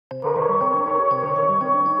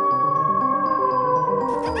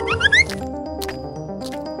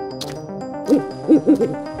Olha,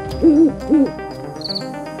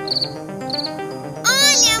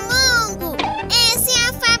 Mongo! Essa é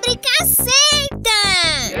a fábrica certa!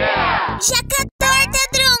 Jaca torta,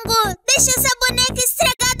 Drongo! Deixa essa boneca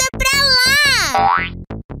estragada pra lá!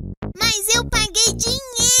 Mas eu paguei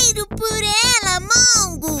dinheiro por ela,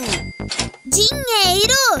 Mongo!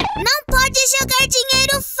 Dinheiro? Não pode jogar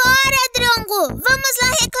dinheiro fora, Drongo! Vamos lá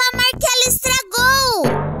reclamar que ela estragou!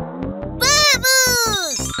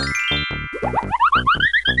 Vamos!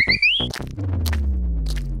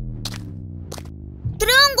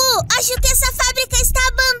 Drongo, acho que essa fábrica está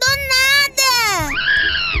abandonada!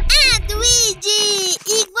 Ah, Luigi!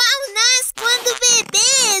 Igual nós quando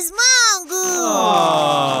bebês, Mongo!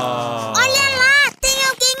 Olha lá, tem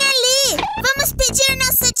alguém ali! Vamos pedir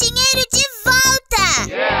nosso dinheiro de volta!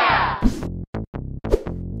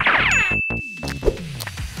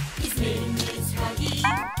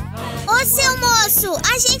 Ô, seu moço,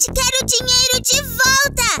 a gente quer o dinheiro de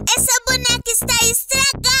volta! Essa boneca está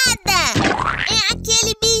estragada! É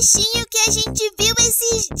aquele bichinho que a gente viu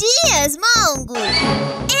esses dias, Mongo!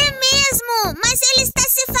 É mesmo, mas ele está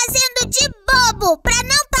se fazendo de bobo pra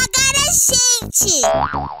não pagar a gente!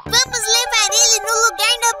 Vamos levar ele no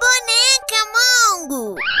lugar da boneca, Mongo!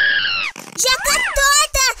 Jaca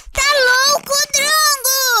torta! Tá louco,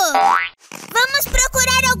 Drongo! Vamos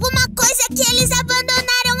procurar alguma coisa que eles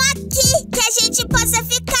abandonaram aqui, que a gente possa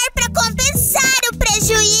ficar pra compensar o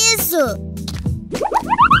prejuízo!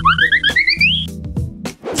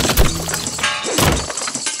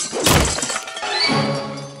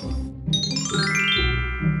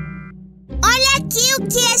 Olha aqui o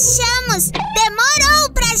que achamos!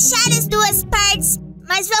 Demorou pra achar as duas partes,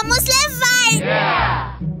 mas vamos levar!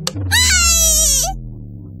 Ai!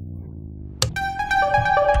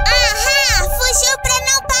 Ahá! Fugiu pra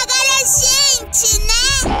não pagar a gente, né?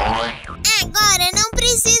 Agora não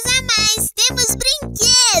precisa mais, temos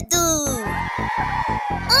brinquedo!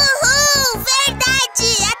 Uhul! Verdade!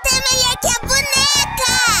 Até melhor que a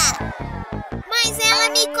boneca! Mas ela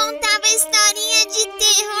me contava historinha de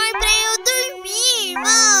terror pra eu dormir,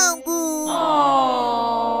 Mongo!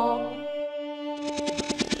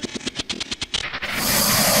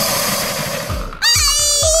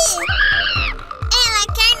 Ai! Ela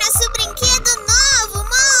quer nosso brinquedo novo,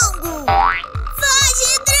 Mongo!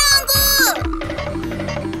 Foge, Drongo!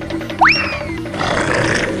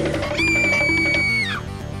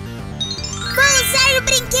 Vou usar o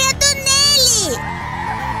brinquedo nele!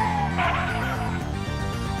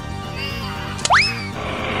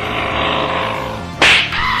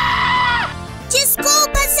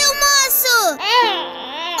 Desculpa, seu moço!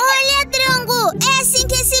 Olha, Drongo, é assim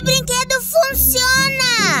que esse brinquedo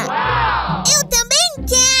funciona! Eu também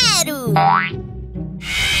quero!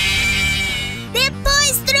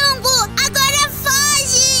 Depois, Drongo! Agora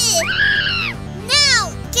foge! Não!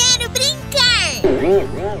 Quero brincar!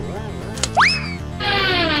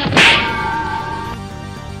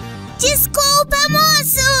 Desculpa,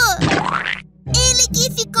 moço! Ele que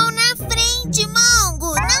ficou na frente,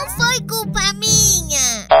 Mongo! Não foi culpa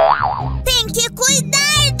minha! Tem que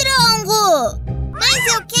cuidar, Drongo! Mas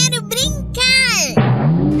eu quero brincar!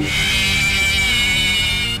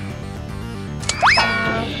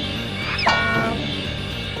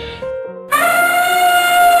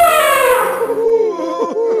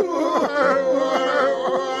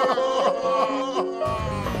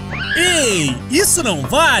 Ei, isso não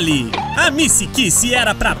vale! A Missy Kissy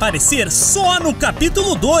era pra aparecer só no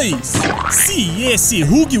capítulo 2. Se esse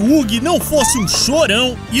Huggy Wuggy não fosse um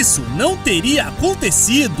chorão, isso não teria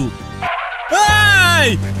acontecido.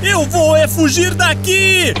 Ai! Eu vou fugir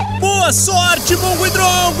daqui! Boa sorte, Mongo e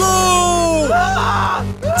Drongo!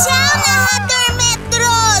 Tchau, narrador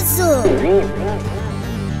medroso!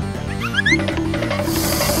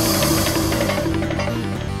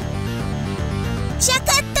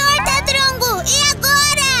 Jaca torta, Drongo! E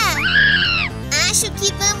agora? Acho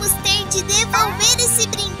que vamos ter de devolver esse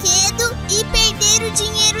brinquedo e perder o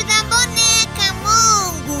dinheiro da boneca,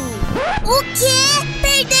 Mongo! O quê?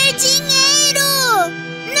 Perder dinheiro?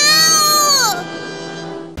 Não!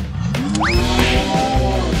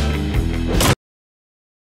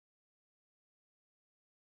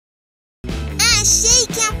 Achei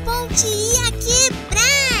que a ponte ia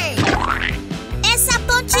quebrar! Essa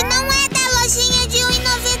ponte não é da lojinha de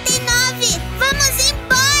R$1,99! Vamos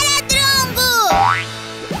embora, Drongo!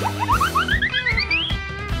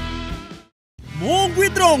 Mongo e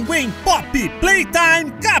Drongo em Poppy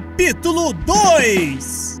Playtime, capítulo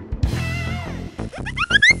 2.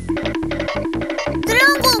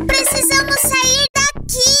 Drongo, precisamos sair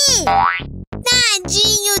daqui!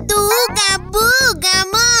 Tadinho do Uga Buga,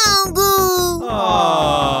 Mongo!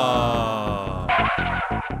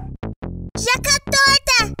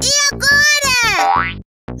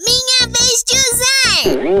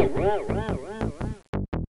 Uhul!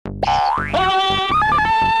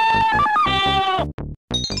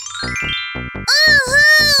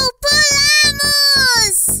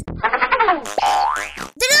 Pulamos!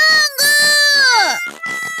 Drongo!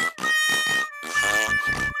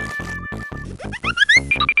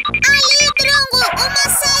 Ali, Drongo! Uma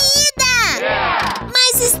saída!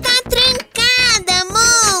 Mas está trancada,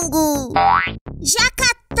 Mongo! Jaca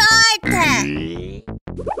torta!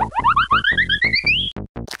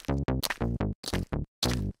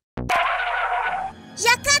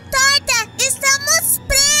 Jaca torta! Estamos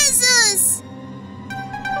presos!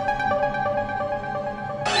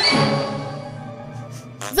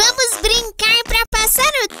 Vamos brincar para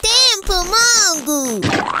passar o tempo, Mongo!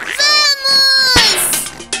 Vamos!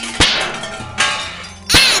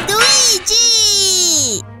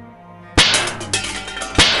 Luigi!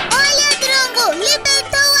 Olha, Drongo!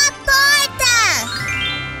 Libertou a porta!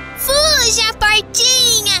 Fuja,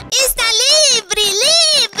 portinha! Está livre!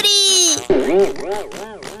 Livre!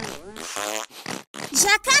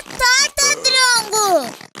 Jaca torta, Drongo!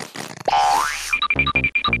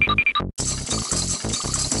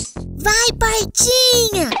 Vai,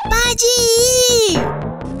 portinha! Pode ir!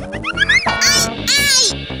 Ai, ai!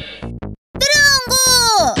 Drongo!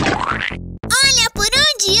 Olha por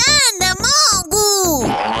onde anda, Mongo!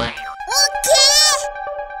 O quê?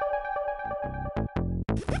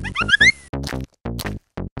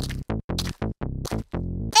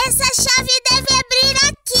 Essa chave deve abrir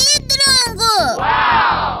aqui, Drongo!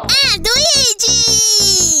 Uau! Luigi!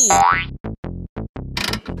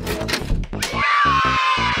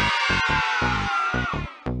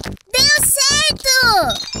 Deu certo!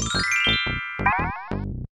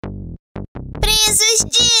 Presos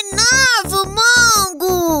de novo,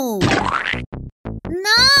 Mongo!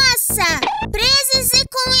 Nossa! Presos e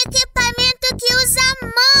com equipamento que usa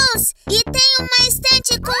mãos! E tem uma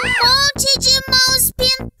estante com um monte de mãos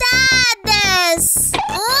pintadas!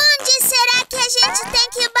 Onde será que a gente tem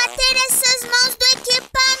que bater essas mãos do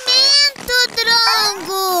equipamento,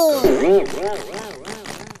 Drongo?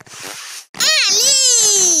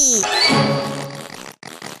 Ali!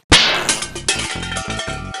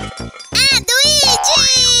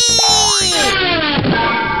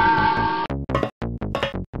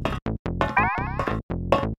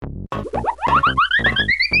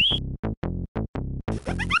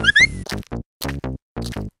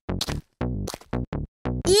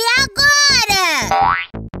 E agora? Ai!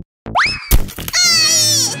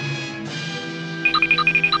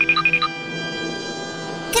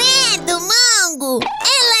 Credo, Mongo!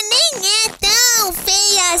 Ela nem é tão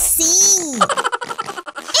feia assim!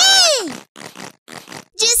 Ei!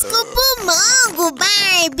 Desculpa o Mongo,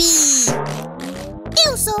 Barbie!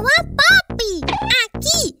 Eu sou a Poppy!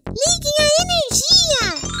 Aqui, liguem a energia!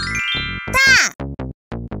 Tá!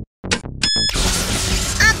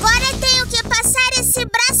 Agora tenho que passar esse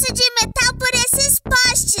braço de metal por esses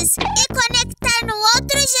postes e conectar no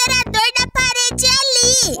outro gerador da parede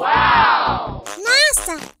ali! Uau!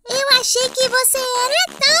 Nossa, eu achei que você era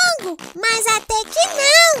Drongo, mas até que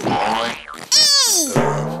não! Ei!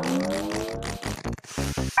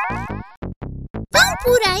 Vão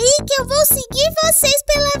por aí que eu vou seguir vocês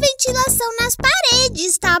pela ventilação nas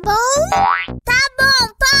paredes, tá bom? Tá bom,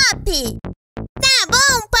 Poppy! Tá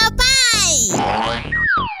bom, papai!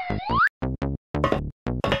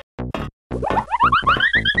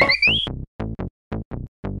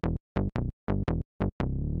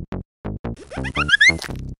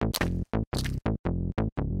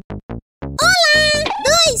 Olá,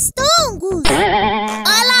 dois tongos!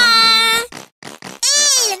 Olá!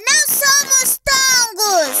 Ei, não somos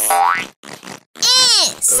tongos! É,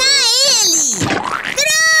 só ele!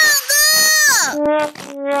 Drongo!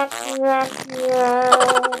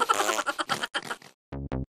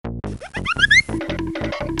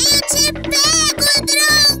 Eu te pego,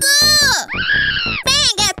 Drongo!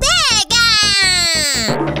 Pega, pega!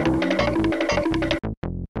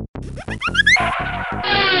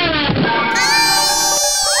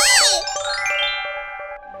 Ai!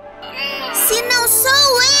 Se não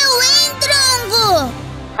sou eu, hein, Drongo?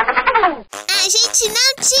 A gente não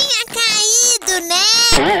tinha caído, né?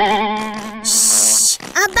 Shhh,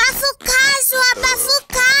 abafa o caso, abafa o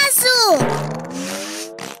caso!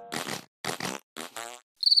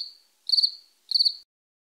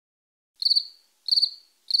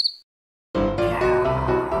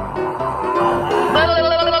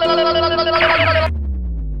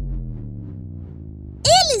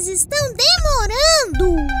 Eles estão demorando!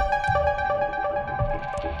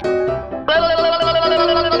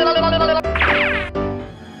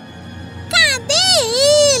 Cadê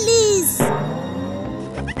eles?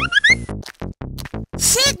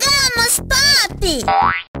 Chegamos! Temos Poppy!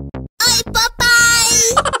 Oi, papai!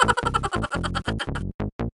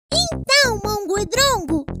 Então, Mongo e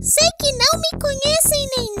Drongo, sei que não me conhecem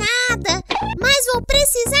nem nada, mas vou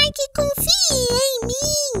precisar que confiem em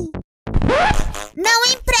mim. Não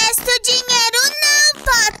empresto dinheiro não,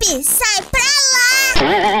 Poppy! Sai pra lá!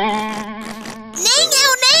 Nem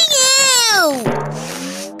eu!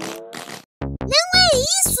 Não é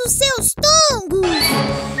isso, seus tongos!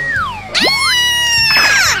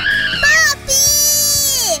 Poppy!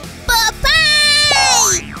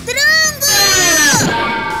 Papai! Drongo!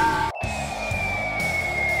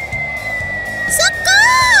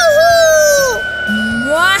 Socorro!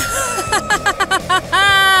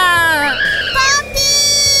 Poppy!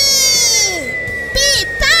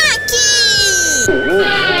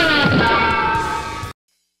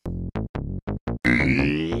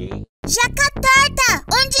 Jaca torta,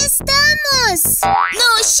 onde estamos?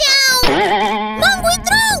 No chão! Mongo e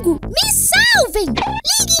Drongo, me salvem!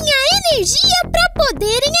 Liguem a energia pra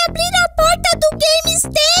poderem abrir a porta do Game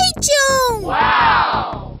Station!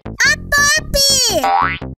 Uau! A Poppy!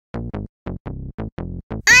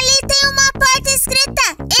 Ali tem uma porta escrita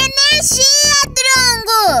Energia,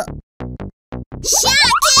 Drongo! Jaque!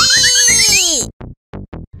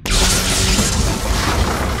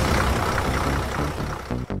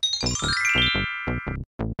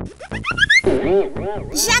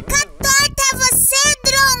 Jaca torta, você,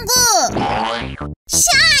 Drongo!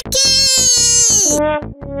 Jaque!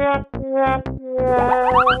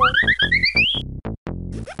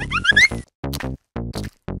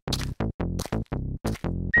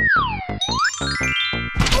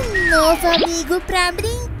 Um novo amigo pra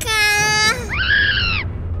brincar!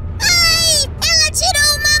 Ai! Ela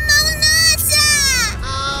tirou uma mão nossa!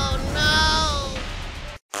 Oh, não!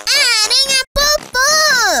 Aranha popô!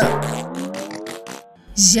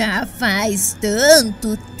 Já faz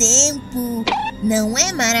tanto tempo! Não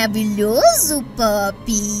é maravilhoso,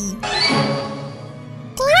 Poppy?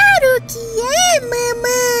 Claro que é,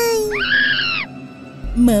 mamãe!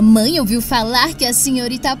 Mamãe ouviu falar que a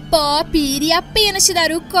senhorita Poppy iria apenas te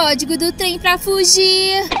dar o código do trem pra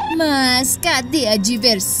fugir. Mas cadê a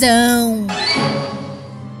diversão?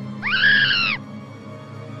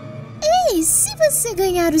 Ei, se você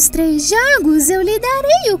ganhar os 3 jogos, eu lhe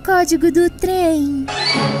darei o código do trem.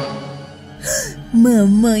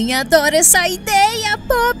 Mamãe adora essa ideia,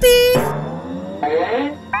 Poppy!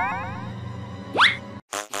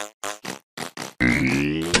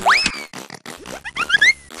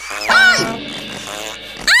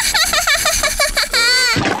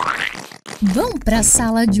 Vão pra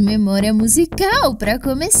sala de memória musical para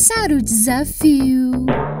começar o desafio.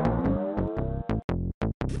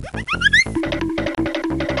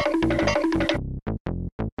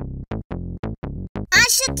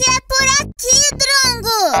 Acho que é por aqui,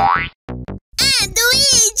 Drongo! É do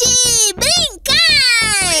ID! Brincar!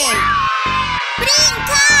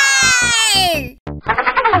 Brincar!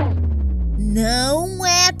 Não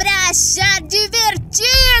é pra achar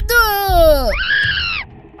divertido!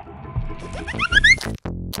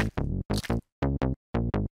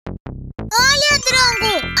 Olha,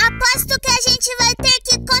 Drongo! Aposto que a gente vai ter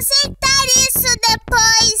que consertar isso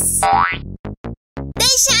depois!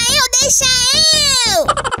 Deixa eu!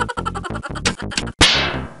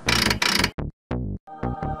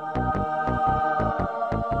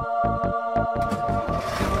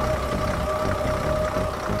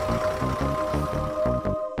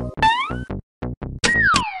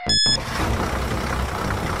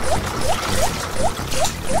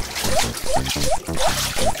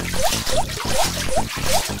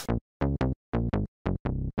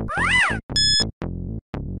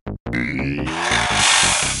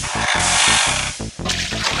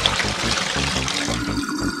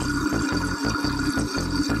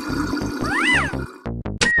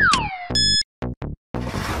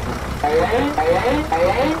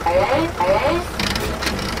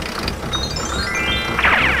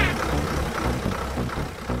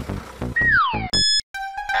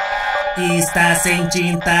 Está sem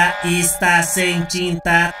tinta, está sem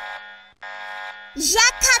tinta.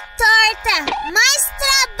 Jaca torta, mais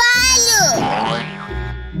trabalho!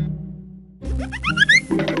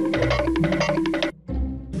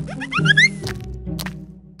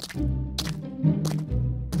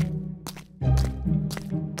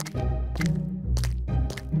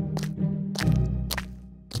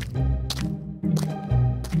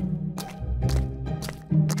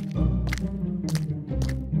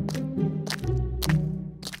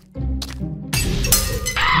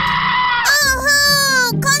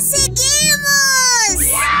 Conseguimos!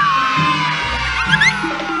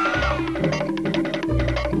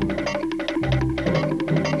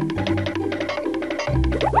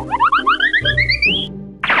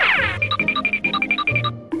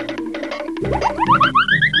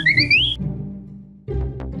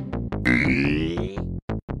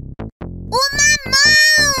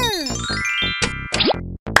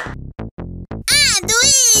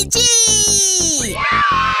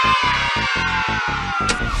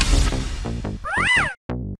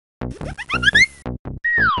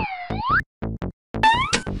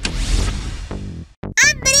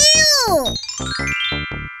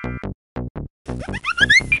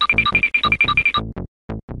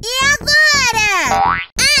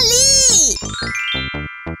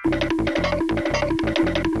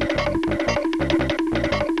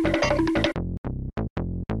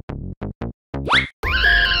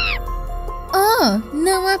 Oh,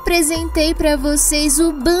 não apresentei pra vocês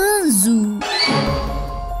o Bunzo.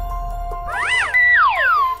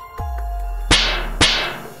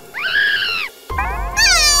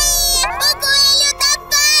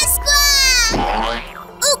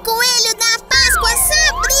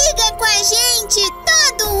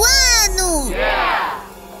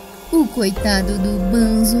 O coitado do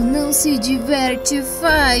Bunzo não se diverte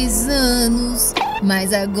faz anos,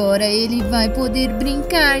 mas agora ele vai poder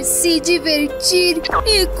brincar, se divertir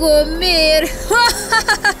e comer.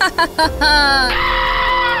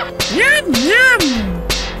 Nham, nham.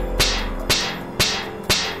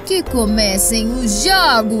 Que comecem os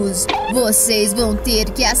jogos! Vocês vão ter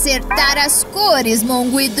que acertar as cores,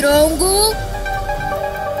 Mongo e Drongo.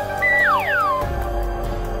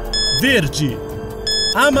 Verde,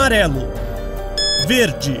 amarelo,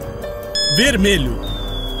 verde, vermelho.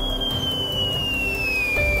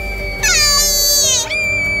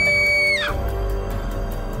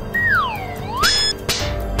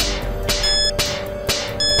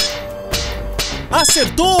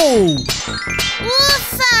 Acertou!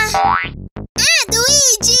 Ufa!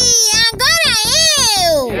 Luigi, agora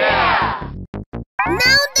eu!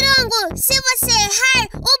 Não, Drongo! Se você errar,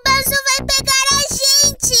 o Bunzo vai pegar a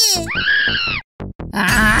gente!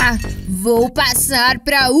 Ah, vou passar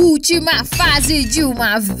para a última fase de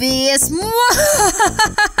uma vez.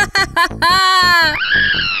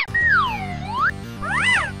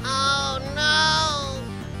 Oh, não!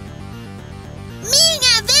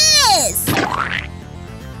 Minha vez!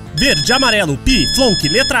 Verde, amarelo, pi, flonk,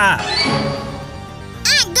 letra A.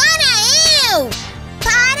 Agora eu!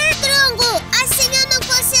 Para, Drongo! Assim eu não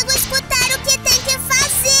consigo escutar o que tem que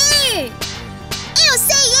fazer! Eu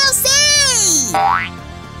sei!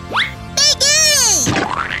 Peguei!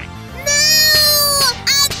 Não!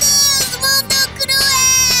 Adeus, mundo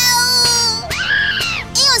cruel!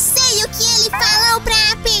 Eu sei o que ele falou pra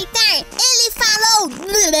apertar! Ele falou...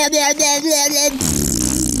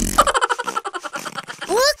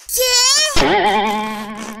 O quê?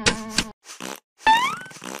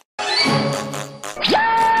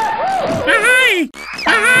 Ai!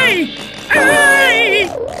 Ai! Ai!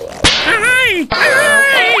 Ai! Ai!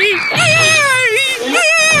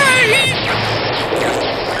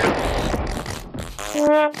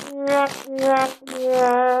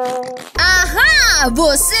 Ahá!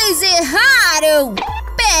 Vocês erraram!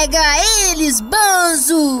 Pega eles,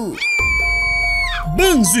 Bunzo!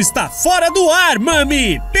 Bunzo está fora do ar,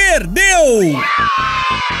 mami! Perdeu!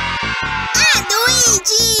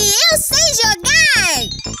 Luigi, eu sei jogar!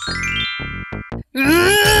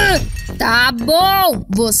 Tá bom!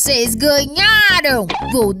 Vocês ganharam!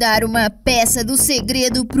 Vou dar uma peça do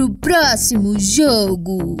segredo pro próximo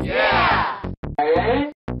jogo!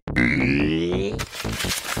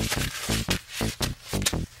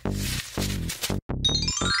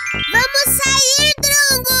 Vamos sair,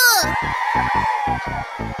 Drongo!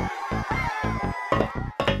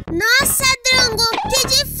 Nossa, Drongo, que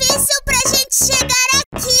difícil pra gente chegar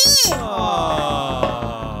aqui!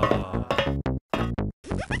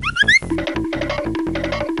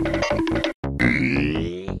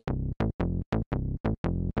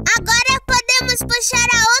 Agora podemos puxar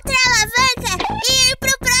a outra alavanca e ir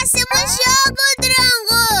pro próximo jogo,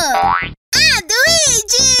 Drongo!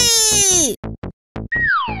 Luigi!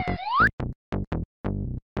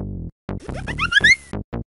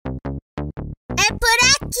 É por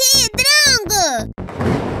aqui, Drongo!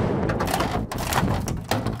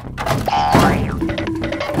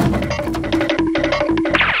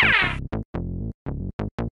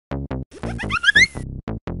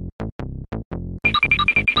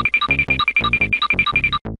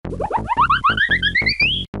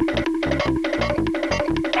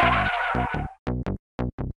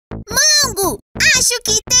 Mongo, acho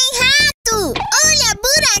que tem rato! Olha a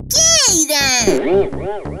buraqueira!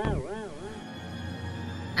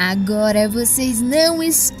 Agora vocês não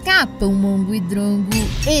escapam, Mongo e Drongo.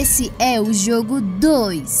 Esse é o jogo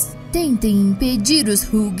 2. Tentem impedir os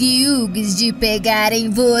Huggy Wuggys de pegarem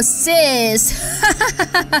vocês.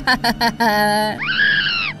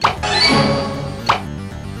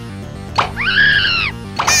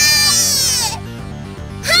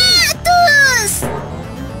 Ratos!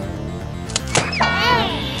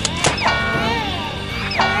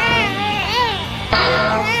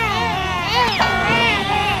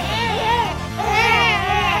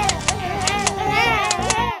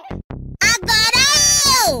 Agora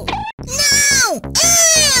eu! Não!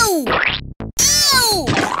 Eu!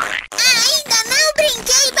 Ainda não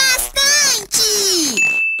brinquei bastante!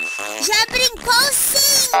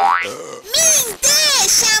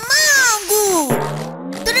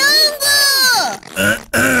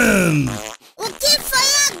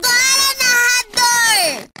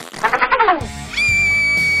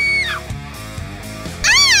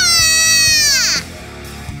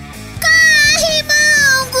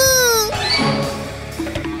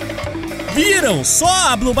 Viram só,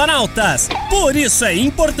 ablubanautas? Por isso é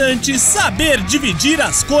importante saber dividir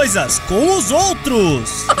as coisas com os outros.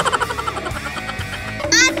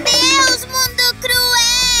 Adeus, mundo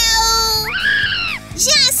cruel!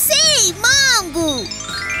 Já sei, Mongo!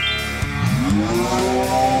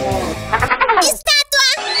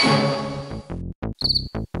 Estátua!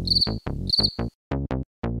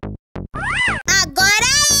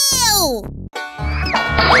 Agora eu!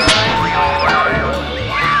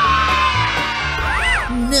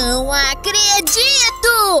 Não acredito!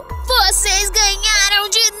 Vocês ganharam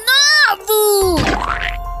de novo!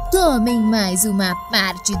 Tomem mais uma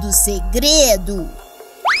parte do segredo.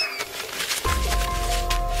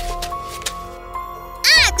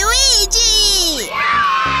 Aduide!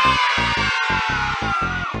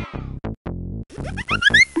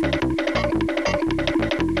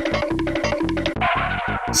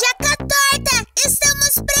 Jaca torta!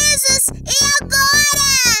 Estamos presos! E agora?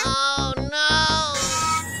 Oh, não!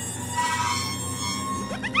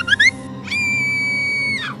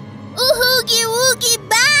 O Huggy Wuggy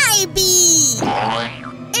Barbie!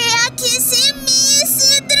 É a Kissy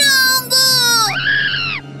Missy, Drongo!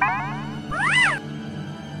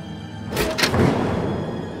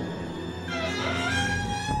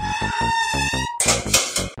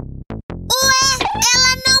 Ué,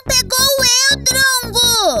 ela não pegou eu, Drongo!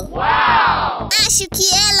 Uau! Acho que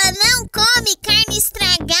ela não come carne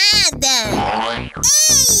estragada!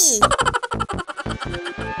 Ei!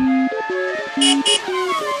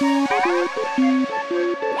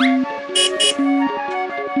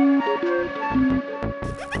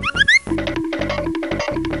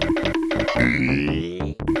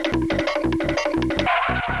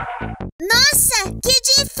 Nossa, que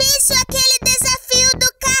difícil aquele desafio do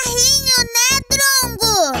carrinho, né,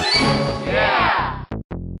 Drongo? Yeah!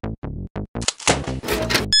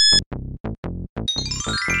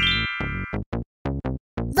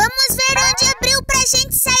 Vamos ver onde abriu pra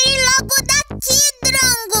gente sair logo daqui,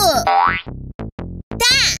 Drongo!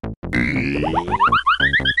 Tá!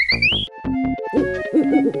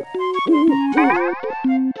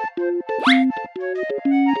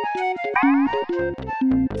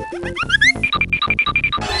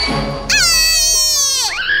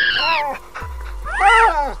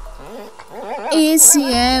 Esse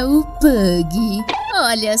é o Pug.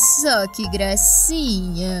 Olha só que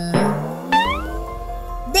gracinha.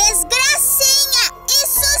 Desgracinha!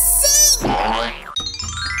 Isso sim!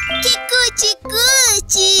 Que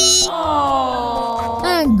cuti-cuti!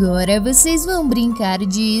 Agora vocês vão brincar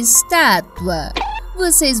de estátua.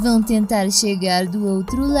 Vocês vão tentar chegar do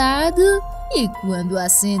outro lado e quando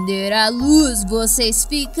acender a luz, vocês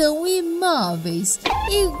ficam imóveis,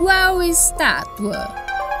 igual estátua.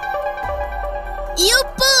 E o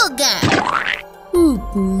Puga? O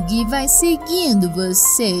Pug vai seguindo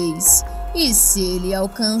vocês. E se ele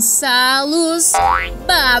alcançá-los,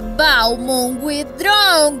 babá o Mongo e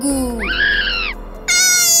Drongo.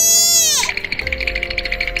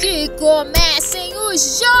 Que comecem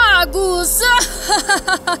os jogos!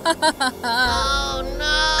 Oh,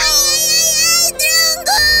 não! Ai,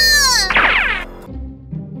 Drongo!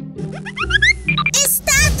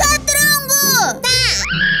 Estátua, Drongo! Tá!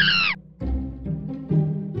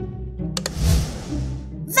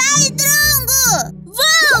 Vai, Drongo!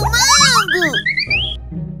 Vou, Mongo!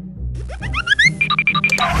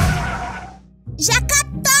 Jaca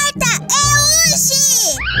torta, é hoje!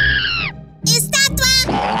 Estátua!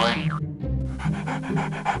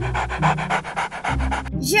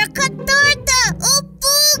 Jaca torta, o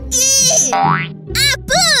Pug! A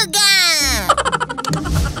Puga!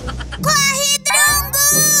 Corre, Drongo!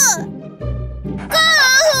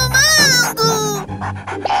 Corro, Mongo!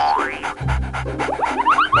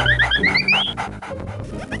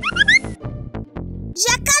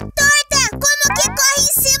 Jaca torta, como que corre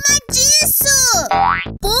em cima disso?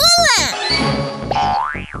 Pula!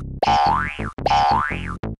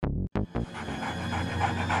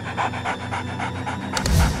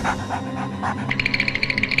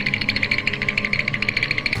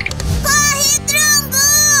 Corre, Drongo!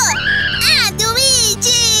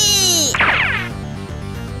 Aduide!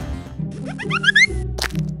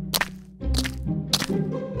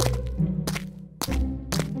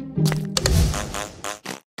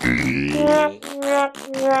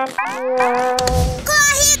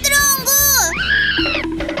 Corre, Drongo!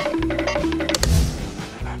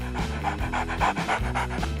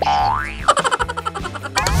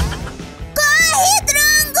 Corre,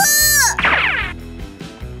 Drongo!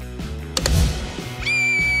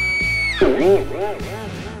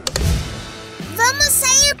 Vamos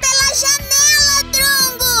sair pela janela,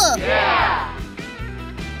 Drongo! Yeah!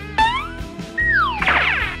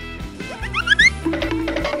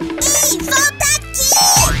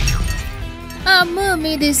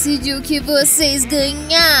 homem decidiu que vocês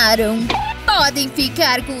ganharam. Podem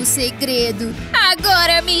ficar com o segredo.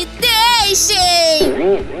 Agora me deixem!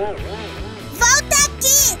 Volta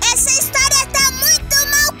aqui! Essa história tá muito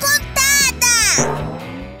mal contada!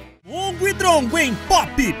 Mongo e Drongo em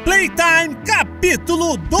Poppy Playtime,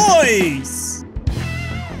 capítulo 2.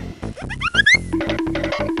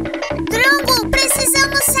 Drongo,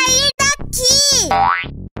 precisamos sair daqui!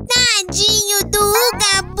 Tadinho do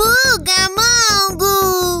Uga Buga, Mongo!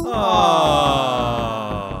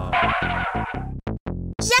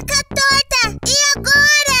 Jaca torta, e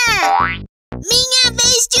agora? Minha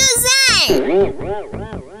vez de usar!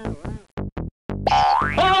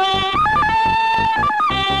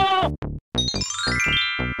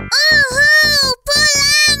 Uhul!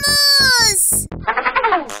 Pulamos!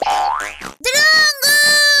 Drongo!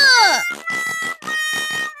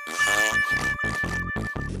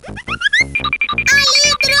 Ali,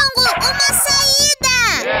 Drongo, uma saída!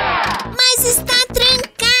 Mas está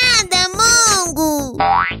trancada, Mongo!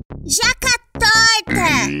 Jaca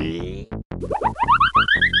torta!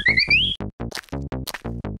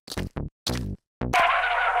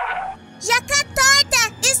 Jaca torta,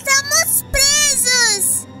 estamos presos!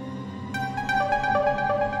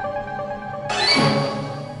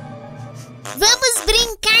 Vamos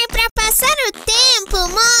brincar para passar o tempo,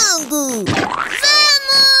 Mongo!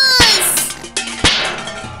 Vamos!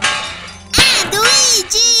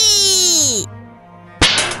 Luigi!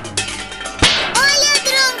 Olha,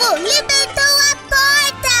 Drongo, libertou a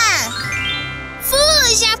porta!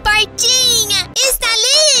 Fuja, portinha! Está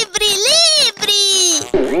livre, livre!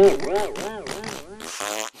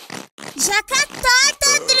 Jaca torta,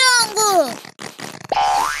 Drongo!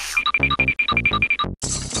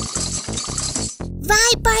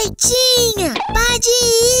 Vai, portinha! Pode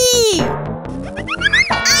ir!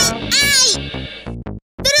 Ai, ai!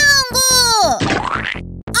 Drongo!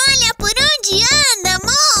 Olha por onde anda,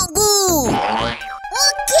 Mongo! O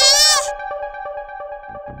quê?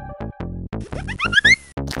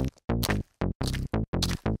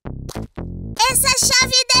 Essa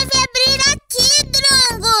chave deve abrir aqui,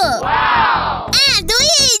 Drongo! Uau!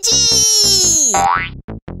 Luigi!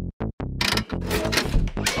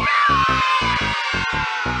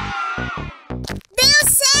 Deu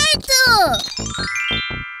certo!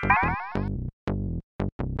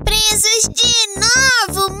 Presos de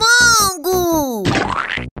novo, Mongo!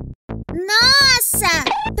 Nossa!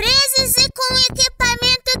 Presos e com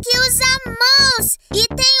equipamento que usa mãos! E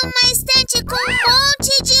tem uma estante com um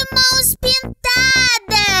monte de mãos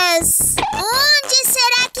pintadas! Onde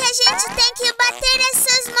será que a gente tem que bater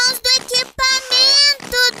essas mãos do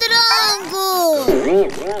equipamento, Drongo?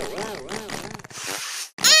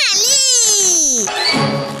 Ali!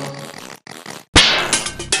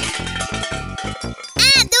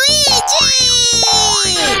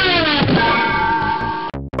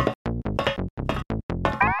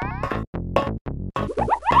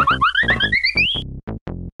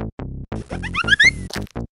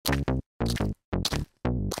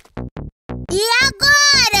 E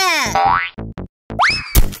agora?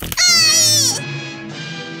 Ai!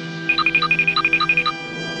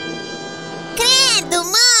 Credo,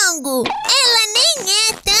 Mongo! Ela nem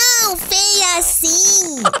é tão feia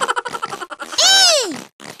assim! Ei!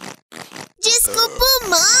 Desculpa o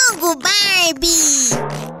Mongo, Barbie!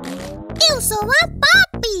 Eu sou a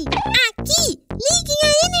Poppy! Aqui, liguem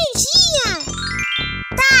a energia!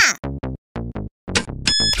 Tá!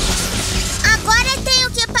 Agora tenho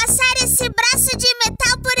que passar esse braço de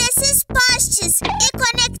metal por esses postes e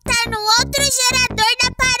conectar no outro gerador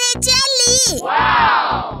da parede ali!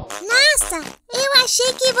 Uau! Nossa, eu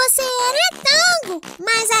achei que você era tango,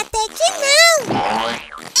 mas até que não!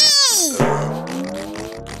 Ei!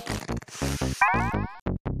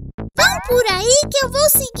 Vão por aí que eu vou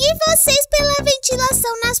seguir vocês pela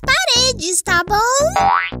ventilação nas paredes, tá bom?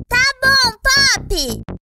 Tá bom, Poppy!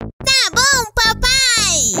 Tá bom,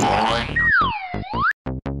 papai!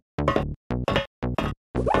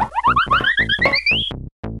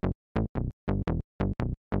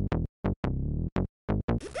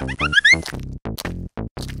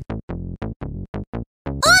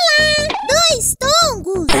 Olá! 2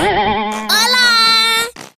 tongos! Olá!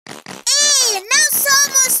 Ei, não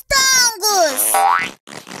somos tongos!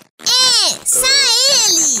 É, só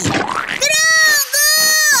ele! Drongo!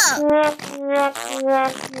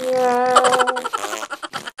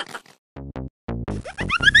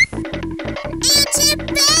 Eu te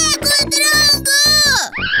pego, Drongo!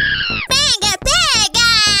 Pega, pega!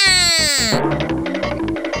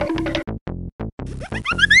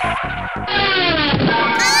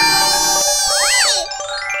 Ai!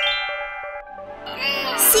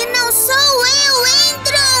 Se não sou eu, hein?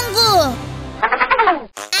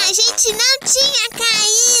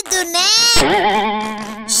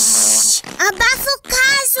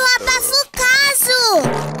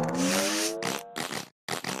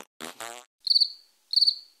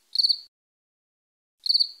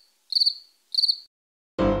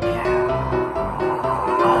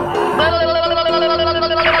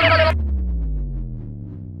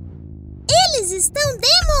 estão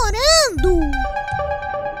demorando.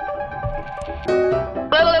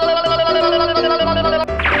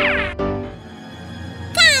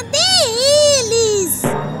 Cadê eles?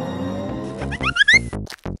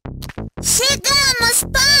 Chegamos,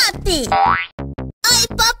 Poppy! Oi,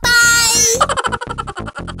 papai!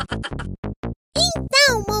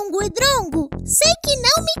 Então, Mongo e Drongo, sei que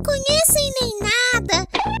não me conhecem nem nada,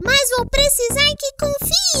 mas vou precisar que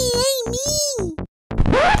confiem em mim.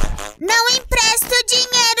 Não empresto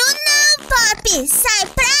dinheiro não, Poppy! Sai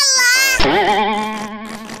pra lá!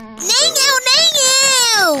 Nem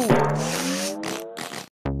eu!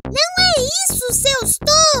 Não é isso, seus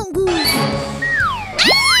tongos!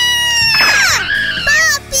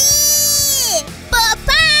 Poppy!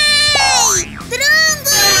 Papai!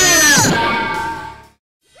 Drongo!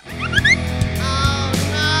 Oh,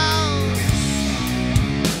 não!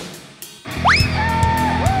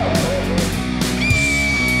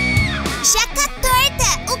 Jaca torta!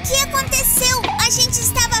 O que aconteceu? A gente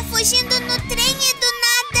estava fugindo no trem e do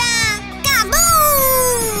nada... Cabum!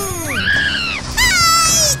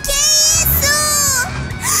 Ai, que isso?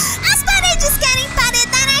 As paredes querem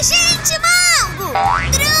emparedar a gente, Mongo!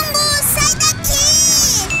 Drongo, sai daqui!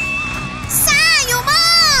 Sai, o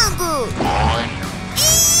Mongo!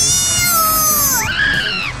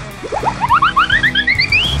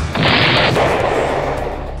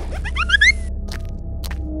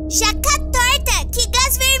 Jaca torta, que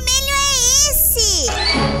gás vermelho é esse?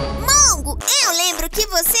 Mongo, eu lembro que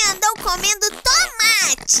você andou comendo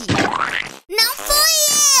tomate. Não fui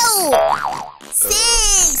eu!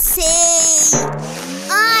 Sei.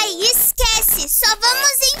 Ai, esquece, só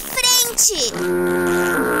vamos em frente.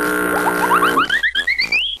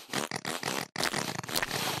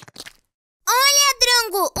 Olha,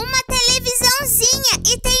 Drongo, uma televisãozinha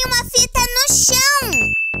e tem uma fita no chão.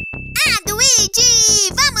 Luigi,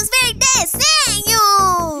 vamos ver desenho!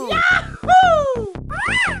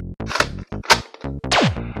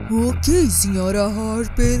 Ok, senhora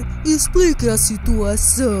Harper, explique a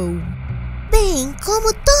situação. Bem,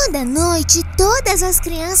 como toda noite, todas as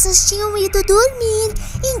crianças tinham ido dormir,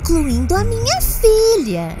 incluindo a minha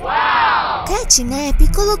filha. Uau!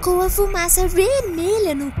 Catnap colocou a fumaça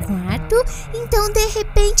vermelha no quarto, então de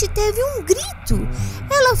repente teve um grito.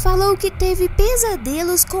 Ela falou que teve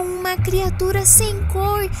pesadelos com uma criatura sem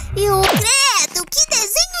cor e o... Credo, que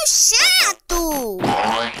desenho chato!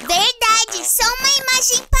 Verdade, só uma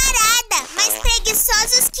imagem parada, mais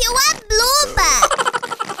preguiçosos que o Abluba.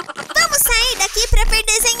 Vamos sair daqui pra ver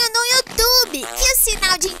desenho no YouTube, que o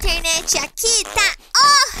sinal de internet aqui tá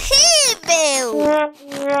horrível!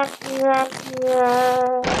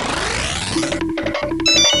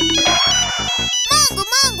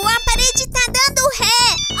 Mongo, a parede tá dando ré!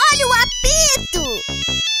 Olha o apito!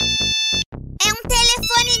 É um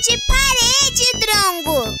telefone de parede,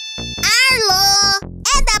 Drongo! Alô?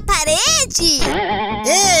 É da parede?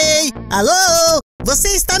 Ei! Alô? Você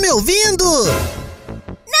está me ouvindo?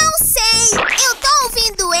 Não sei! Eu tô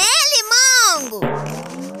ouvindo ele, Mongo!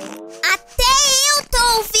 Até eu tô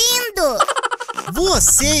ouvindo!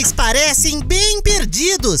 Vocês parecem bem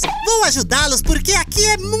perdidos. Vou ajudá-los porque aqui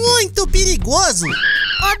é muito perigoso.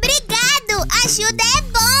 Obrigado! Ajuda é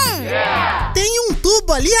bom! Tem um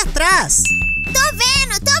tubo ali atrás. Tô vendo!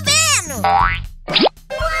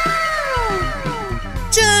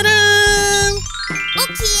 Tcharam! O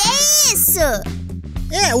que é isso?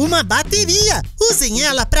 É uma bateria. Usem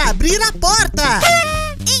ela para abrir a porta.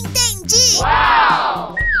 Entendi!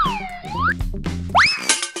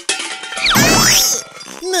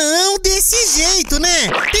 Não desse jeito, né?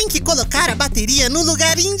 Tem que colocar a bateria no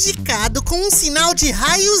lugar indicado com um sinal de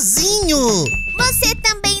raiozinho. Você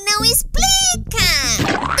também não explica!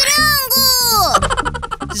 Drongo!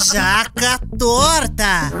 Jaca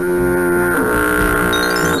torta!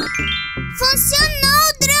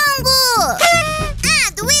 Funcionou, Drongo!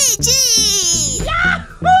 Luigi!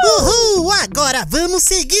 Uhul! Agora vamos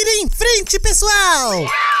seguir em frente, pessoal!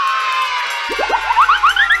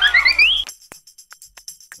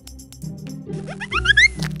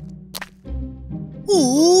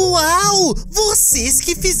 Uau! Vocês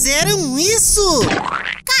que fizeram isso!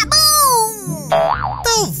 Cabum!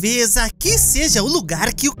 Talvez aqui seja o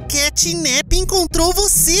lugar que o Catnap encontrou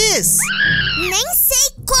vocês! Nem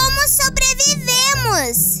sei como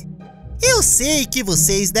sobrevivemos! Eu sei que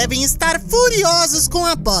vocês devem estar furiosos com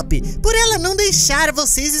a Poppy por ela não deixar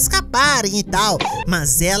vocês escaparem e tal,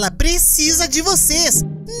 mas ela precisa de vocês!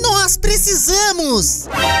 Nós precisamos!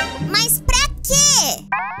 Mas pra quê?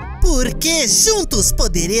 Porque juntos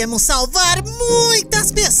poderemos salvar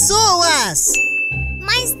muitas pessoas!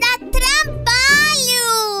 Mas dá trabalho!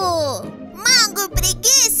 Mongo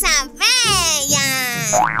preguiça véia!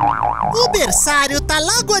 O berçário tá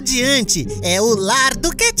logo adiante. É o lar do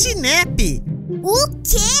Catnap. O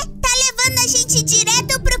quê? Tá levando a gente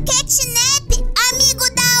direto pro Catnap, amigo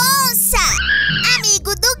da onça!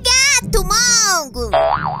 Amigo do gato, Mongo!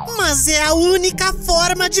 Mas é a única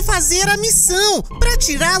forma de fazer a missão, pra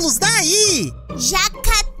tirá-los daí.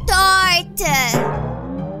 Jaca torta!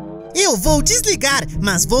 Eu vou desligar,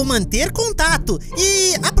 mas vou manter contato.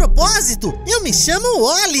 E, a propósito, eu me chamo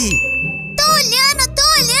Oli. Tô olhando!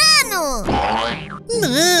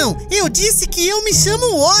 Não, eu disse que eu me chamo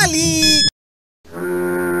Oli.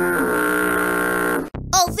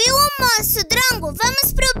 Ouviu o moço, Drongo?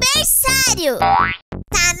 Vamos pro berçário!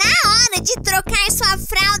 Tá na hora de trocar sua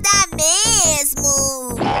fralda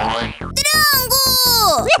mesmo!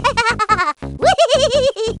 Drongo!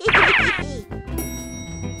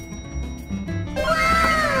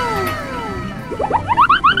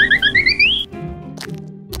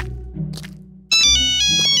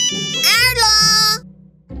 Alô?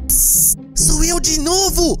 Psst, sou eu de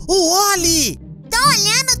novo, o Oli. Tô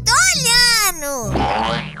olhando!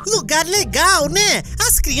 Lugar legal, né?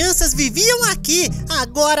 As crianças viviam aqui,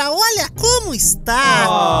 agora olha como está.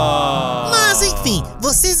 Mas enfim,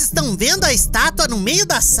 vocês estão vendo a estátua no meio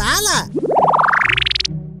da sala?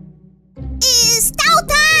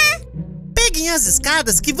 Estátua! Peguem as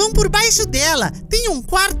escadas que vão por baixo dela. Tem um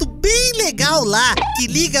quarto bem legal lá, que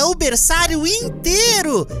liga o berçário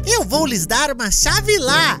inteiro. Eu vou lhes dar uma chave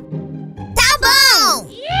lá. Tá bom!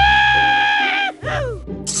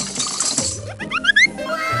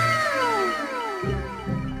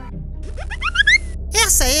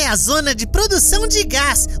 Essa é a zona de produção de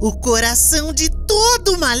gás, o coração de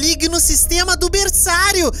todo o maligno sistema do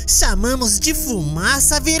berçário. Chamamos de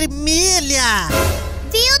fumaça vermelha.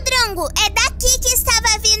 Viu, Drongo? É daqui que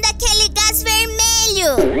estava vindo aquele gás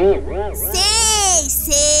vermelho.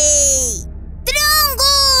 Sei. Drongo!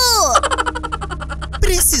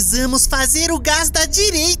 Precisamos fazer o gás da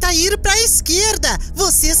direita ir para a esquerda.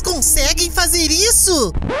 Vocês conseguem fazer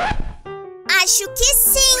isso? Acho que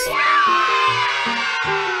sim.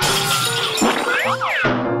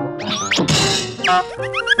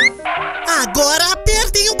 Agora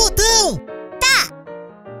apertem o botão. Tá.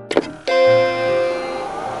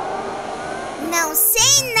 Não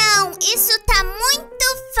sei não. Isso tá muito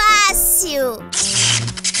fácil.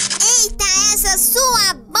 Eita, essa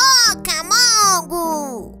sua boca,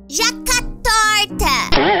 Mongo. Jaca torta.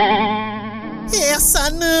 Essa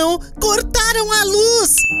não. Cortaram a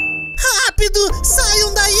luz. Rápido,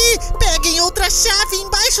 saiam daí! Peguem outra chave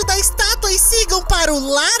embaixo da estátua e sigam para o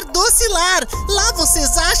lar docilar. Lá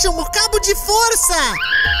vocês acham o cabo de força.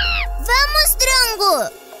 Vamos, Drongo!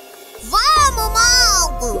 Vamos,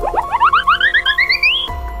 Mongo!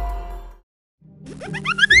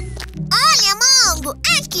 Olha, Mongo,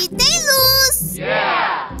 aqui tem luz!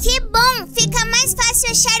 Yeah! Que bom! Fica mais fácil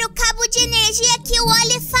achar o cabo de energia que o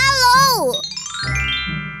Oli falou!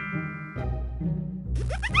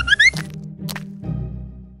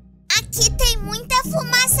 Aqui tem muita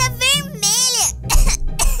fumaça vermelha.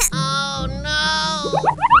 Oh, não!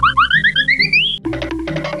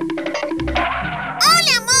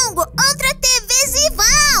 Olha, Mongo, outra TV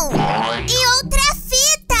Zivão! E outra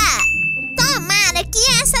fita! Tomara que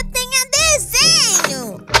essa tenha desenho!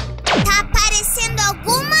 Tá aparecendo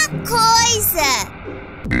alguma coisa!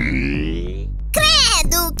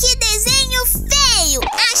 Credo, que desenho feio!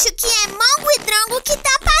 Acho que é Mongo e Drongo que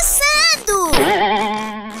tá passando!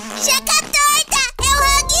 Jaca torta, é o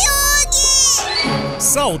Huggy Wuggy!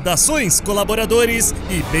 Saudações, colaboradores,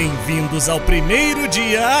 e bem-vindos ao primeiro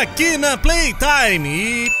dia aqui na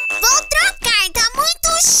Playtime. Vou trocar, tá muito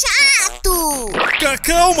chato!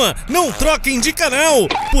 Calma, não troquem de canal,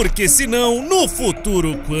 porque senão, no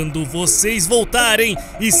futuro, quando vocês voltarem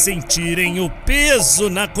e sentirem o peso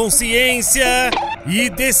na consciência e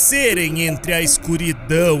descerem entre a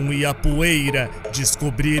escuridão e a poeira,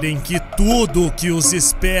 descobrirem que tudo o que os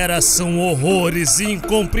espera são horrores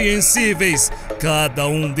incompreensíveis, cada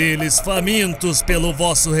um deles famintos pelo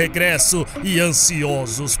vosso regresso e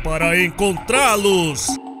ansiosos para encontrá-los.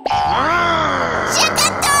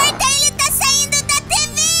 Jaca torta, ele tá saindo da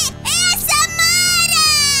TV! É a Samara!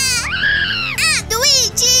 A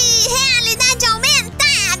Duide, realidade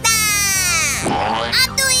aumentada! A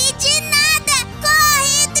Duide nada!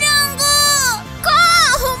 Corre, Drongo!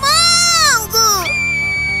 Corro, Mongo!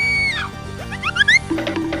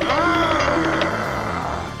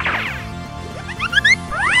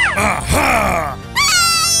 Ahá!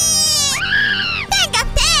 Ai! Pega!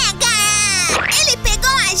 Ele pegou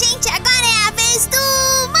a gente, agora é a vez do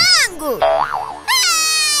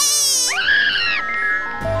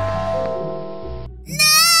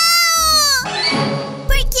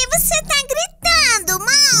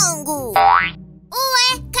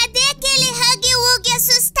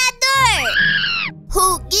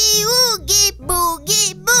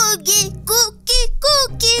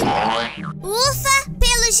Ufa,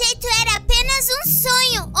 pelo jeito era apenas um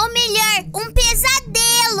sonho, ou melhor, um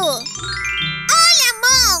pesadelo. Olha,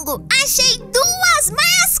 Mongo, achei 2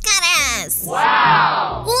 máscaras.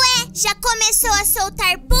 Uau! Ué, já começou a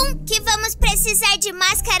soltar pum que vamos precisar de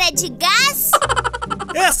máscara de gás?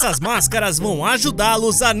 Essas máscaras vão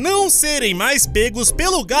ajudá-los a não serem mais pegos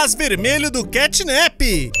pelo gás vermelho do Catnap.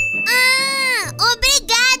 Ah,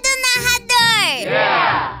 obrigado, narrador.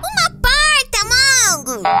 Yeah! Uma porta,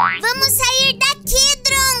 Mongo. Vamos sair daqui,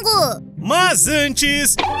 Drongo. Mas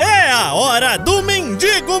antes, é a hora do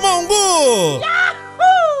mendigo Mongo!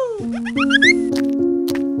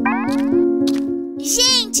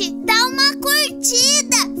 Gente, dá uma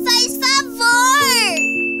curtida, faz favor.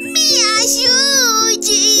 Me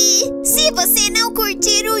ajude. Se você não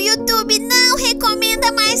curtir, o YouTube não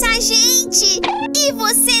recomenda mais a gente. E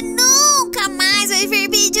você nunca mais vai ver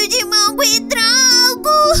vídeo de Mongo e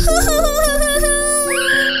Drongo.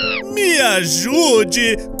 Me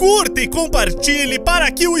ajude! Curta e compartilhe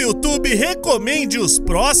para que o YouTube recomende os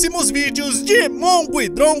próximos vídeos de Mongo e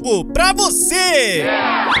Drongo pra você!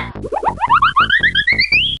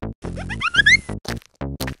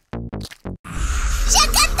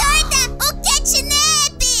 Jaca torta, o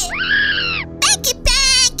Catnap!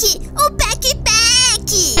 O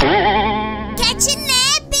PickyPiggy!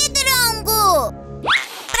 Catnap, Drongo!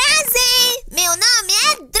 Prazer, meu nome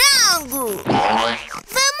é Drongo!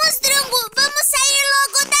 Vamos, Drongo, vamos sair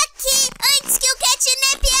logo daqui antes que o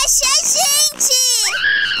Catnap ache a gente!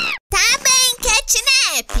 Tá bem,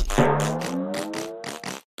 Catnap!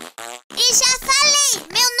 E já falei,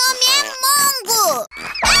 meu nome é Mongo!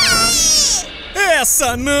 Ai!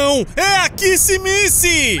 Essa não! É a Kissy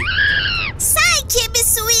Missy! Sai, que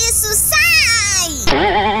suíço, sai!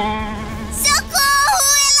 Socorro,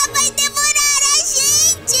 ela vai devorar a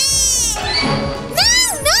gente! Não,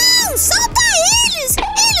 não, solta eles!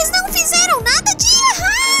 Eles não fizeram nada de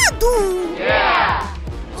errado! Yeah!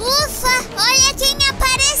 Ufa, olha quem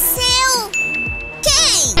apareceu!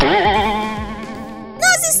 Quem?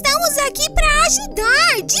 Nós estamos aqui para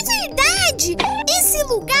ajudar, de verdade! Esse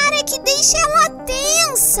lugar é que deixa ela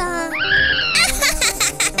tensa!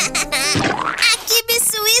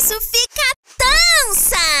 Isso fica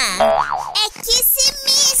tansa! É Kissy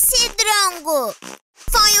Missy, Drongo!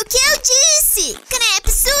 Foi o que eu disse!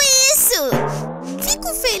 Crepe suíço!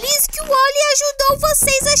 Fico feliz que o Wally ajudou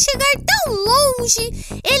vocês a chegar tão longe!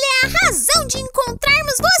 Ele é a razão de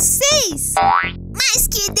encontrarmos vocês! Mas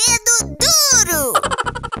que dedo duro!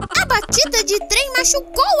 A batida de trem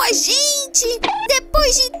machucou a gente!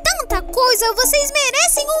 Depois de tanta coisa, vocês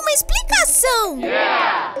merecem uma explicação!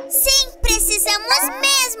 Yeah! Sim, precisamos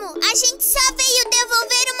mesmo! A gente só veio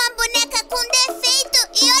devolver uma boneca com defeito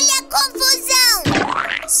e olha a confusão!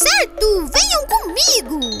 Certo! Venham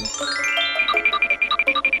comigo!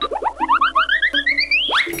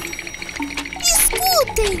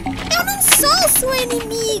 Escutem! Eu não sou sua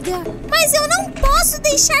inimiga, mas eu não posso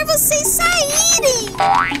deixar vocês saírem!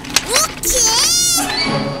 O quê?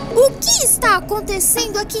 O que está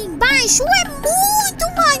acontecendo aqui embaixo é muito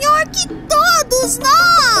maior que todos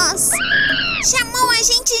nós! Chamou a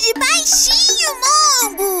gente de baixinho,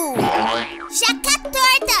 Mongo! Jaca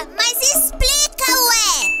torta, mas explica,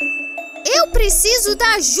 ué! Eu preciso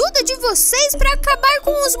da ajuda de vocês para acabar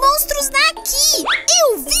com os monstros daqui!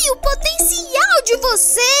 Eu vi o potencial de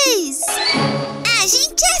vocês! A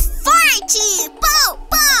gente é forte! Pou,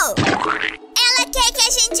 pou! Ela quer que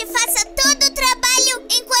a gente faça todo o trabalho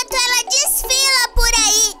enquanto ela desfila por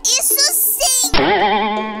aí! Isso sim!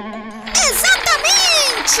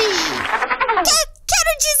 Exatamente!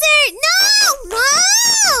 Quero dizer, não!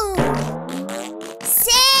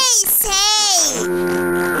 Sei!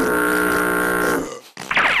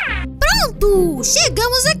 Pronto!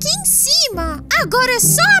 Chegamos aqui em cima! Agora é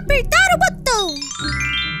só apertar o botão!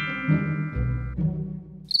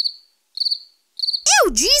 Eu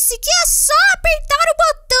disse que é só apertar o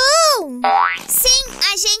botão! Sim,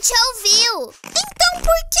 a gente ouviu! Então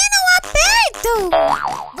por que não apertam?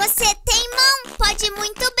 Você tem mão, pode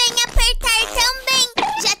muito bem apertar também!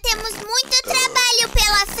 Já temos muito trabalho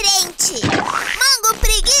pela frente! Mongo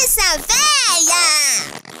preguiça véia!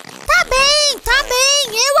 Tá bem,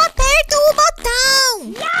 eu aperto o botão!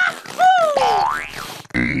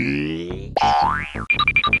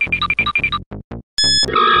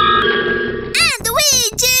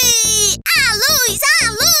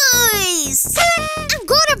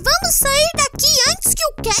 Agora vamos sair daqui antes que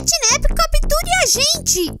o Catnap capture a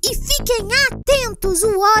gente! E fiquem atentos,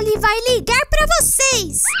 o Wally vai ligar pra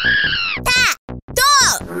vocês! Tá, tô!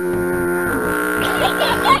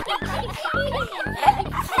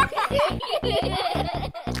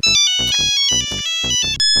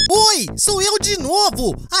 Oi, sou eu de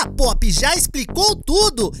novo! A Poppy já explicou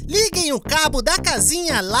tudo! Liguem o cabo da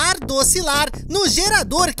casinha lar do oscilar no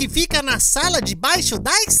gerador que fica na sala debaixo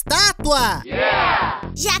da estátua! Yeah!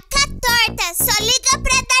 Jaca torta, só liga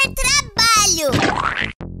pra dar trabalho!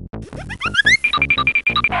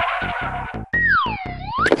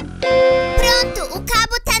 Pronto, o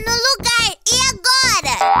cabo tá no lugar, e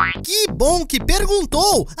agora? Que bom que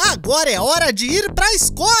perguntou! Agora é hora de ir pra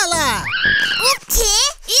escola! O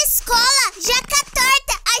quê? Escola? Jaca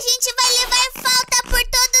torta, a gente vai levar falta por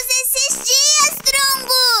todos esses dias,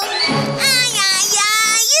 Drongo! Ai, ai,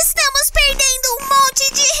 ai, estamos perdendo um monte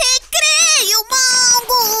de recreio,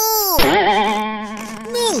 Mongo!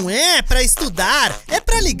 Não é pra estudar, é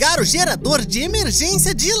pra ligar o gerador de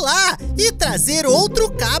emergência de lá e trazer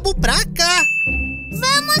outro cabo pra cá.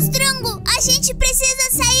 Vamos, Drongo, a gente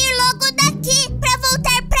precisa sair logo daqui pra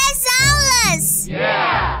voltar pras aulas!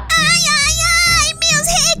 Yeah! Ai, ai, ai, meus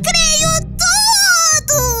recreios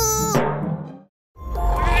tudo!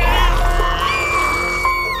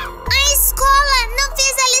 A escola não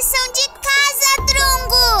fez a lição de casa,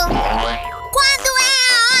 Drongo! Quando é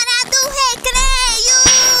a hora do recreio?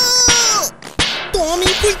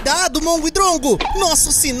 Tomem cuidado, Mongo e Drongo!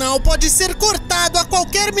 Nosso sinal pode ser cortado a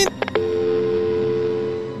qualquer minuto.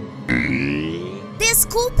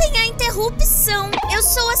 Desculpem a interrupção. Eu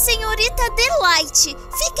sou a senhorita Delight.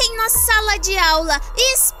 Fiquem na sala de aula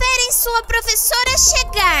e esperem sua professora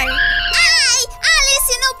chegar. Ai,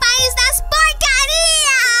 Alice no País das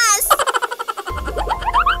Porcarias!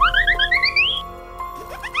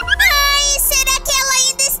 Ai, será que ela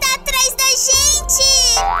ainda está atrás da gente?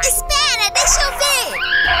 Espera, deixa eu ver.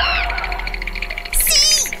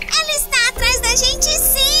 Sim, ela está atrás da gente,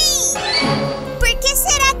 sim. Por que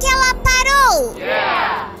será que ela parou?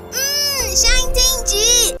 Yeah! Já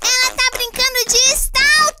entendi. Ela tá brincando de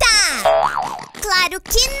estalta. Claro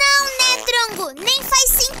que não, né, Drongo? Nem faz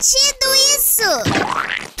sentido isso.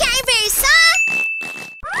 Quer ver só?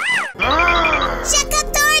 Jaca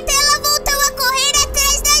torta, ela voltou a correr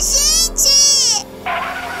atrás da gente.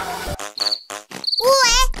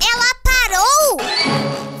 Ué, ela parou?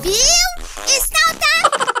 Viu? Estalta.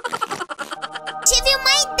 Tive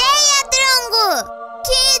uma ideia, Drongo.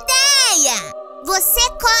 Que ideia? Você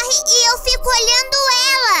corre e eu fico olhando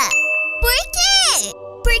ela. Por quê?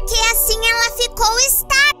 Porque assim ela ficou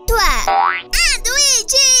estátua.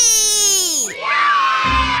 Luigi!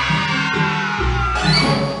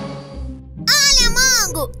 Olha,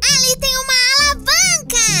 Mongo, ali tem uma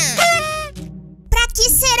alavanca. Pra que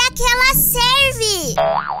será que ela serve?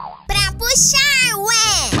 Pra puxar,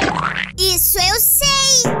 ué. Isso eu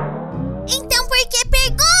sei. Então por que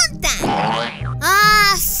pergunta?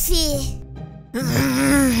 Aff.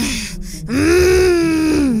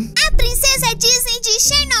 A princesa Disney de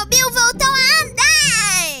Chernobyl voltou a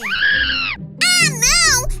andar! Ah,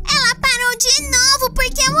 não! Ela parou de novo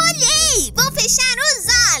porque eu olhei! Vou fechar os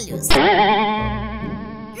olhos!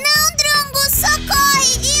 Não, Drongo,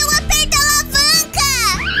 socorre! E eu aperto a alavanca!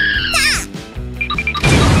 Tá!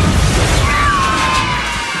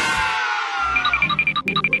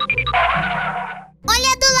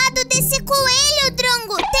 Olha do lado desse coelho,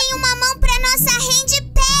 Drongo! Tem uma mão pra nossa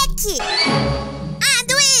handpack!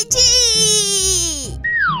 Luigi!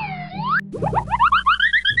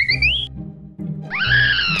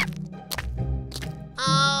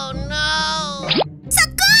 Oh, não!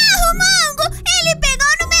 Socorro, Mongo! Ele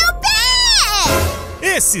pegou no meu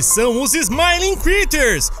pé! Esses são os Smilling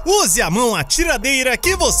Critters. Use a mão atiradeira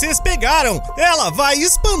que vocês pegaram. Ela vai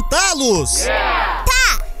espantá-los. Yeah! Tá!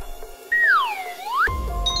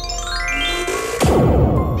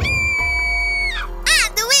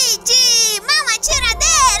 Luigi! Mão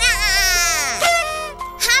atiradeira!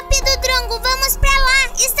 Rápido, Drongo, vamos pra lá!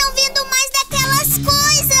 Estão vindo mais daquelas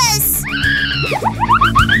coisas!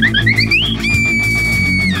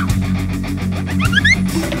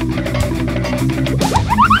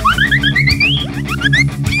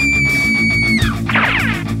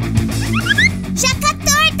 Jaca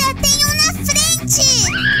torta, tem um na frente!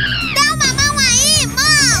 Dá uma mão aí,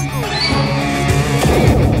 Mongo!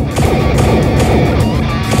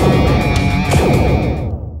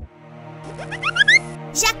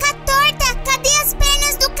 Jaca torta, cadê as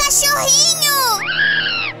pernas do cachorrinho?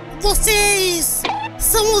 Vocês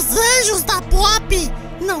são os anjos da Poppy!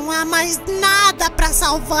 Não há mais nada pra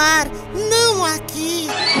salvar! Não aqui!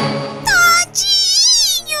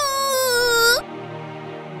 Tadinho!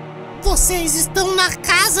 Vocês estão na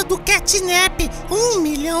casa do Catnap! 1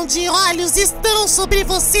 milhão de olhos estão sobre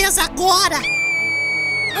vocês agora!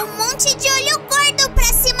 Um monte de olho gordo pra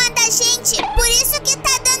cima da gente! Por isso que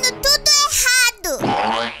tá dando tudo errado!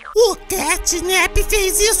 O Cat Catnap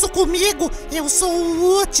fez isso comigo. Eu sou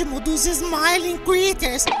o último dos Smilling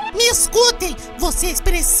Critters. Me escutem, vocês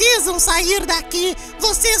precisam sair daqui.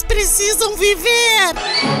 Vocês precisam viver.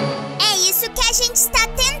 É isso que a gente está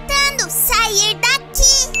tentando, sair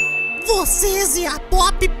daqui. Vocês e a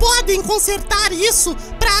Poppy podem consertar isso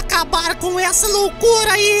pra acabar com essa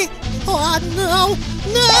loucura aí. Oh, não,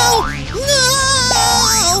 não,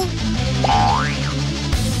 não!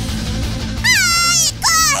 Ai,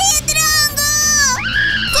 corre, Drongo!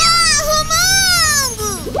 Corre,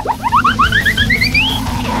 Mongo!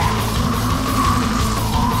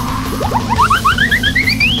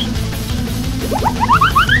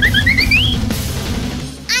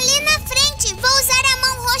 Ali na frente, vou usar a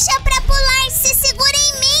mão roxa pra pular. Se segura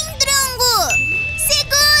em mim, Drongo!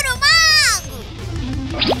 Seguro, Mongo!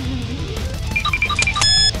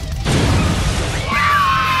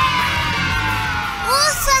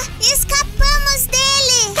 Ufa, escapamos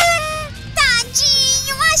dele!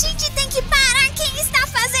 Tadinho, a gente tem que parar quem está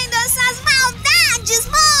fazendo essas maldades,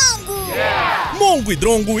 Mongo! Mongo e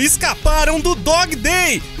Drongo escaparam do Dog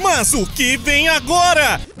Day, mas o que vem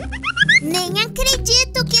agora? Nem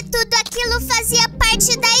acredito que tudo aquilo fazia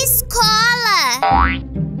parte da escola!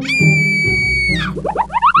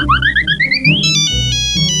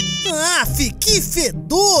 Aff, que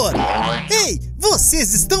fedor! Ei,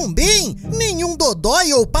 vocês estão bem? Nenhum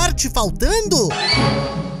dodói ou parte faltando?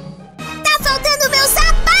 Tá faltando meu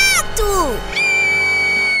sapato!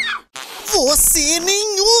 Você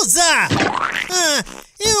nem usa!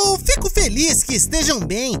 Eu fico feliz que estejam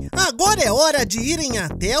bem. Agora é hora de irem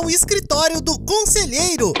até o escritório do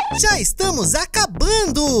conselheiro. Já estamos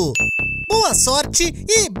acabando! Boa sorte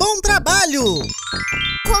e bom trabalho!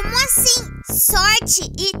 Como assim? Sorte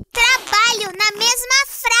e trabalho na mesma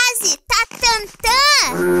frase, tá tantã?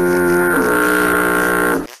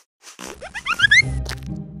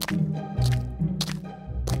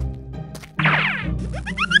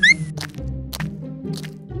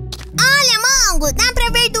 Olha, Mongo, dá pra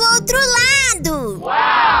ver do outro lado.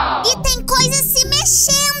 Uau! E tem coisas se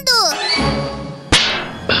mexendo.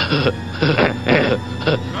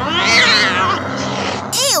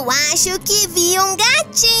 Eu acho que vi um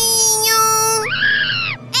gatinho.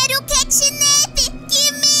 Era o Catnap.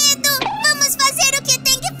 Que medo. Vamos fazer o que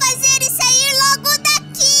tem que fazer e sair logo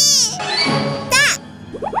daqui. Tá.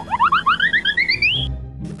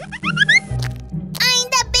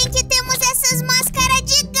 Ainda bem que temos essas máscaras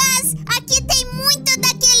de gás. Aqui tem muito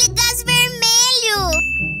daquele gás vermelho.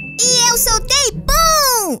 E eu soltei,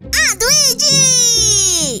 pum!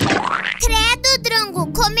 Aduide! Credo,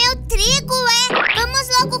 Drongo, comeu trigo, é? Vamos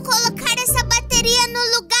logo colocar essa bateria no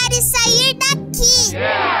lugar e sair daqui.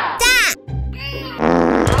 Tá.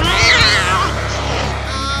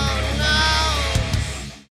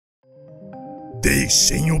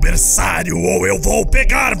 Deixem o berçário ou eu vou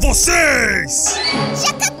pegar vocês!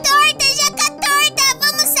 Jaca torta,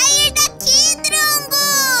 vamos sair daqui, Drongo.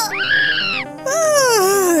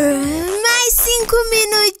 Mais 5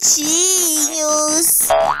 minutinhos.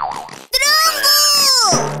 Drongo!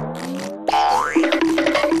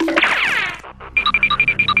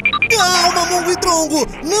 Calma, Mongo e Drongo!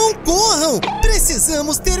 Não corram!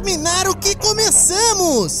 Precisamos terminar o que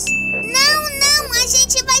começamos! Não, a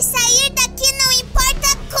gente vai sair daqui, não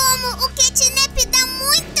importa como. O Catnap dá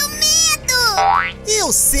muito medo.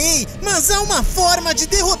 Eu sei, mas há uma forma de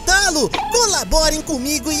derrotá-lo! Colaborem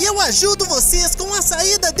comigo e eu ajudo vocês com a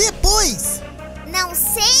saída depois! Não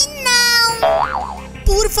sei não.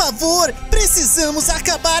 Por favor, precisamos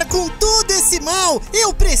acabar com todo esse mal!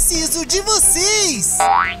 Eu preciso de vocês!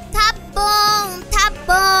 Tá bom.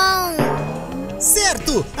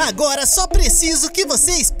 Certo! Agora só preciso que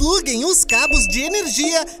vocês pluguem os cabos de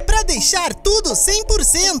energia pra deixar tudo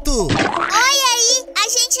 100%! Olha aí, a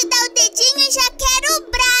gente dá o dedinho e já quer o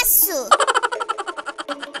braço.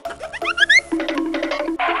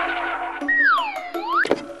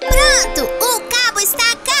 Pronto, o cabo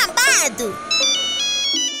está acabado.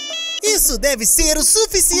 Isso deve ser o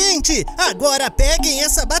suficiente! Agora peguem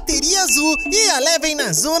essa bateria azul e a levem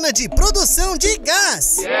na zona de produção de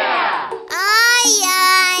gás! Ai.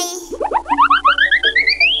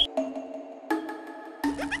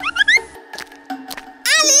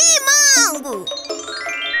 Ali, Mongo!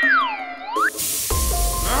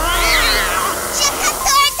 Jaca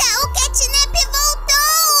torta, o Catnap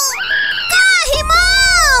voltou! Corre,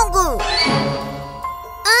 Mongo!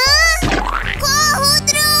 Corro,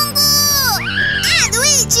 Drongo!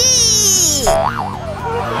 Aduide!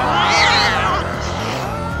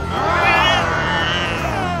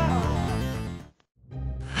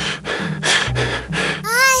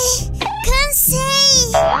 Ai,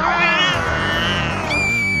 cansei!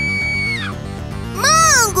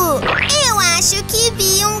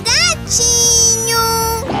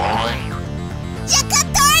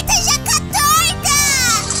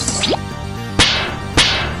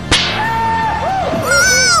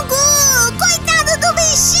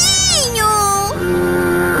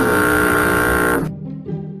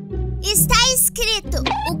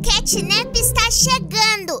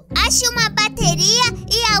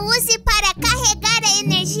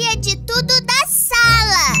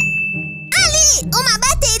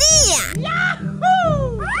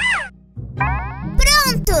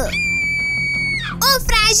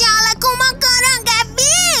 uma jaula com uma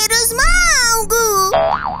coronavírus, Mongo!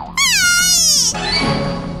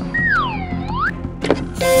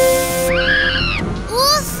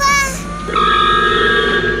 Ufa!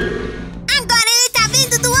 Agora ele tá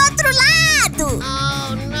vindo do outro lado!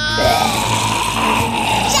 Oh, não!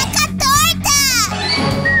 Jaca torta!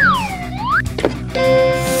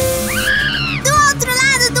 Do outro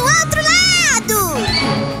lado, do outro lado!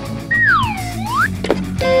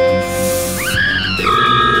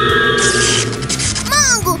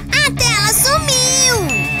 Mongo, a tela sumiu!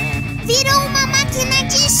 Virou uma máquina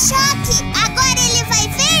de choque! Agora ele vai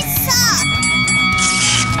ver só!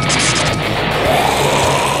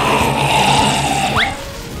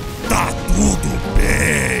 Tá tudo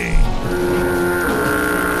bem.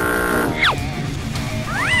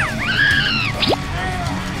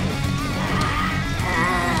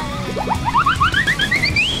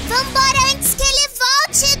 Vambora antes que ele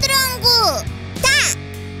volte, Drongo! Tá!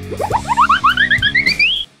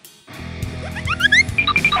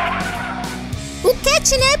 O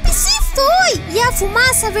Catnap se foi e a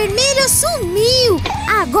fumaça vermelha sumiu.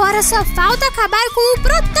 Agora só falta acabar com o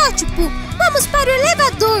protótipo. Vamos para o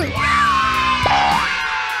elevador.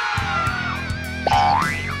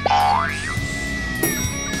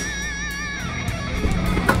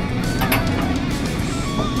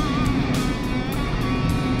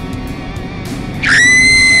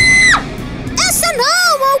 Essa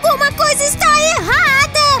não! Alguma coisa está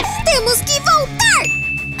errada! Temos que voltar!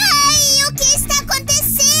 Ai, o que está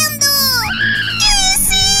acontecendo?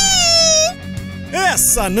 Kissy!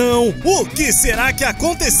 Essa não! O que será que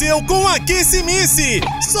aconteceu com a Kissy Missy?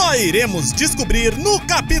 Só iremos descobrir no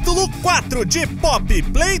capítulo 4 de Poppy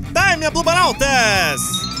Playtime,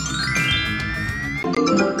 Ablubanautas!